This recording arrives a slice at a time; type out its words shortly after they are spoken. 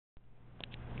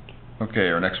Okay,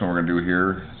 our next one we're going to do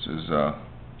here, this is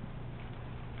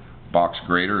box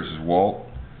grader. This is Walt.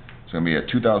 It's going to be a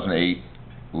 2008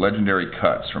 Legendary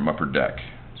Cuts from Upper Deck.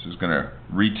 This is going to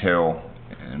retail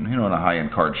in a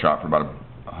high-end card shop for about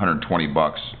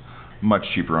 $120, much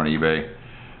cheaper on eBay.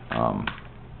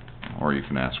 Or you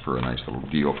can ask for a nice little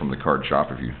deal from the card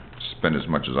shop if you spend as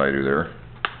much as I do there.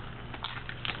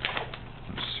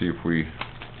 Let's see if what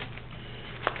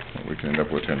we can end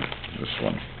up with in this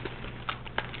one.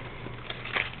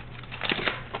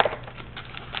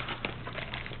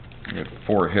 We get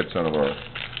 4 hits out of our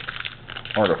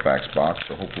Artifacts box,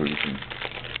 so hopefully we can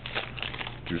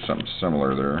do something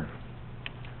similar there.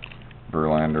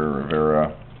 Verlander,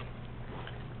 Rivera.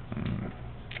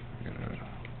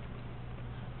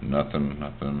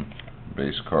 Nothing.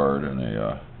 Base card and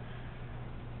a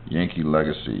Yankee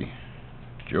Legacy.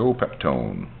 Joe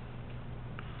Peptone.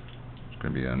 It's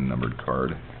going to be a numbered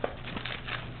card.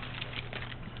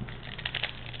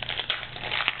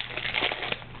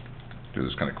 Do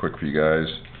this kind of quick for you guys.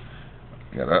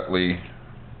 We got Utley,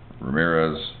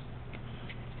 Ramirez,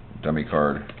 dummy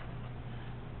card,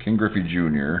 King Griffey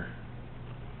Jr.,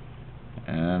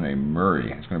 and a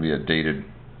Murray. It's going to be a dated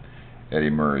Eddie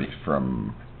Murray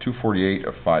from 248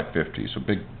 of 550. So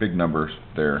big numbers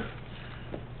there.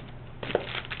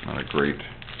 Not a great.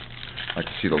 I like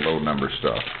to see the low number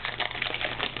stuff.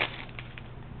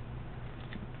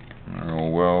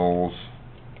 Earl Wells.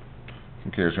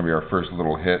 Okay, here's going to be our first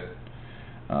little hit.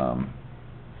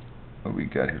 What we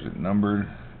got here, is it numbered?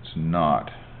 It's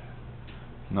not.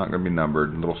 Not going to be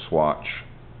numbered. Little swatch.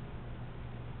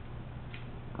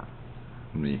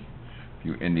 The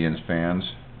few Indians fans.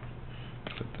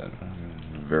 Put that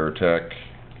Veritek.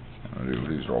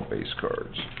 These are all base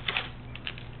cards.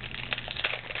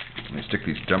 And they stick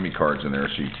these dummy cards in there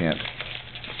so you can't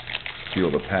feel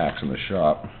the packs in the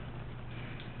shop.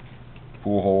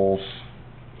 Pujols.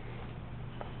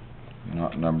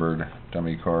 Not numbered.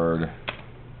 Dummy card.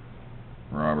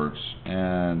 Roberts,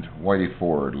 and Whitey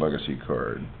Ford Legacy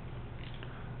card.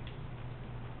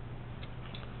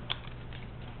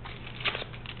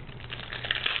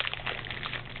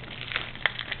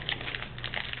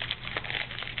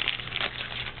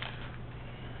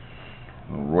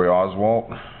 Roy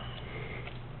Oswalt.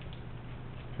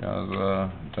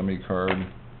 Dummy card.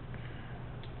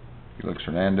 Felix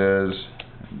Hernandez.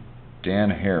 Dan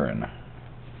Heron.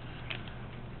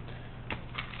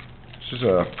 This is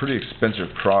a pretty expensive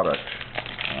product.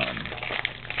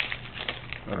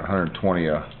 About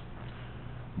 $120 a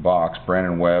box.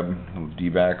 Brandon Webb, little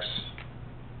D-backs.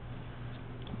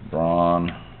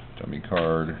 Braun, dummy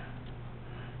card.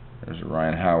 There's a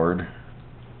Ryan Howard,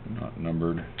 not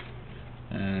numbered,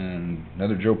 and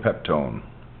another Joe Peptone,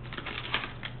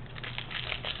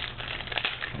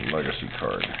 legacy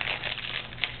card.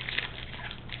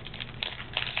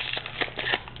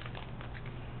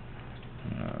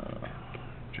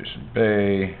 Jason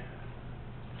Bay,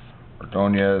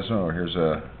 Ordonez. Oh, here's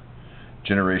a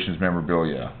Generations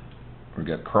memorabilia. We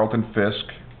got Carlton Fisk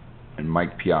and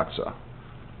Mike Piazza.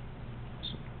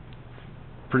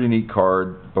 Pretty neat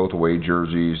card, both away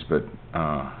jerseys, but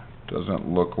doesn't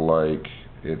look like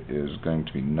it is going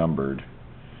to be numbered.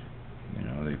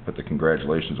 They put the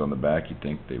congratulations on the back. You'd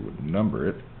think they would number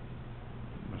it.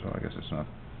 So I guess it's not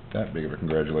that big of a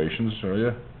congratulations, so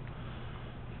yeah.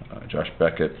 Josh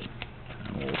Beckett.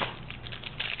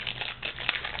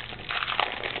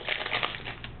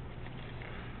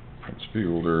 Prince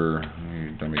Fielder,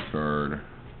 dummy card,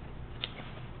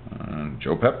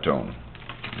 Joe Peptone.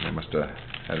 They must have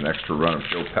had an extra run of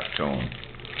Joe Peptone.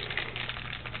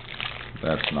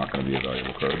 That's not going to be a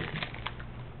valuable card.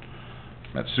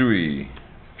 Matsui,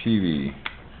 Peavy.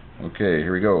 Okay,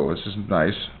 here we go. This is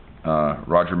nice.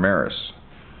 Roger Maris,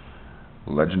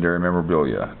 legendary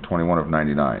memorabilia, 21 of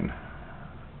 99.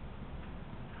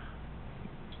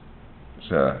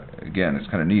 Again, it's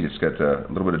kind of neat. It's got a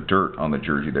little bit of dirt on the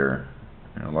jersey there.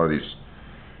 A lot of these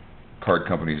card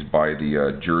companies buy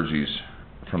the jerseys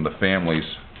from the families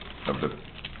of the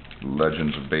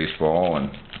legends of baseball,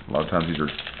 and a lot of times these are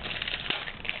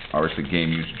obviously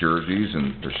game-used jerseys,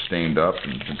 and they're stained up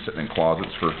and been sitting in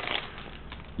closets for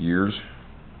years.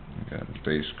 We got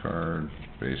base card,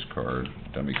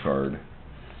 dummy card.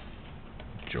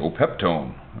 Joe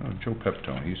Peptone. Oh, Joe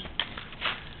Peptone. He's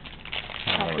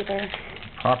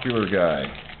popular guy.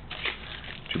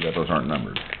 Too bad those aren't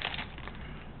numbered.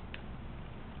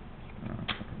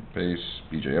 Base,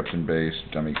 B.J. Upton base,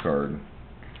 dummy card,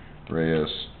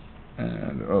 Reyes,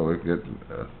 and we get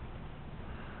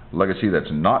legacy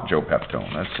that's not Joe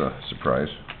Peptone. That's a surprise.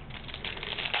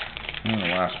 And the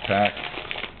last pack.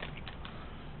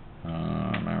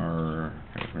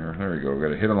 there we go. We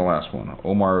got a hit on the last one.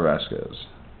 Omar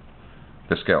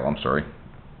Vizquel, I'm sorry.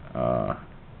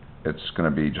 It's going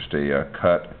to be just a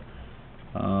cut.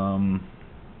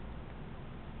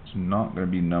 It's not going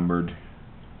to be numbered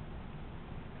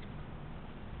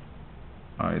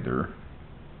either.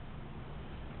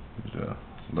 He's a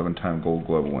 11-time Gold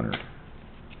Glove winner.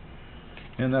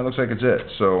 And that looks like it's it.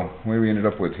 So what we ended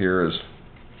up with here is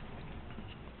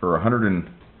for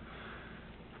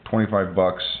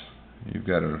 $125, you've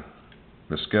got a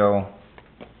Vizquel,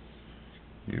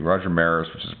 Roger Maris,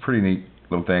 which is a pretty neat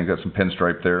little thing. Got some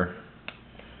pinstripe there.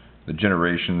 The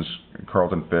Generations,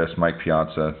 Carlton Fisk, Mike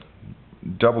Piazza.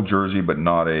 Double jersey, but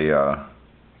not a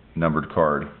numbered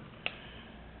card.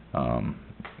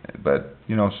 But,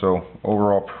 you know, so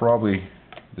overall, probably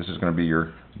this is going to be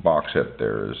your box hit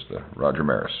there, is the Roger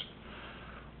Maris.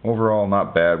 Overall,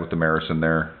 not bad with the Maris in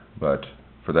there, but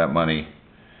for that money,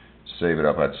 save it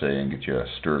up, I'd say, and get you a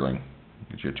Sterling.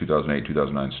 Get you a 2008,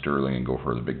 2009 Sterling and go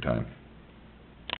for the big time.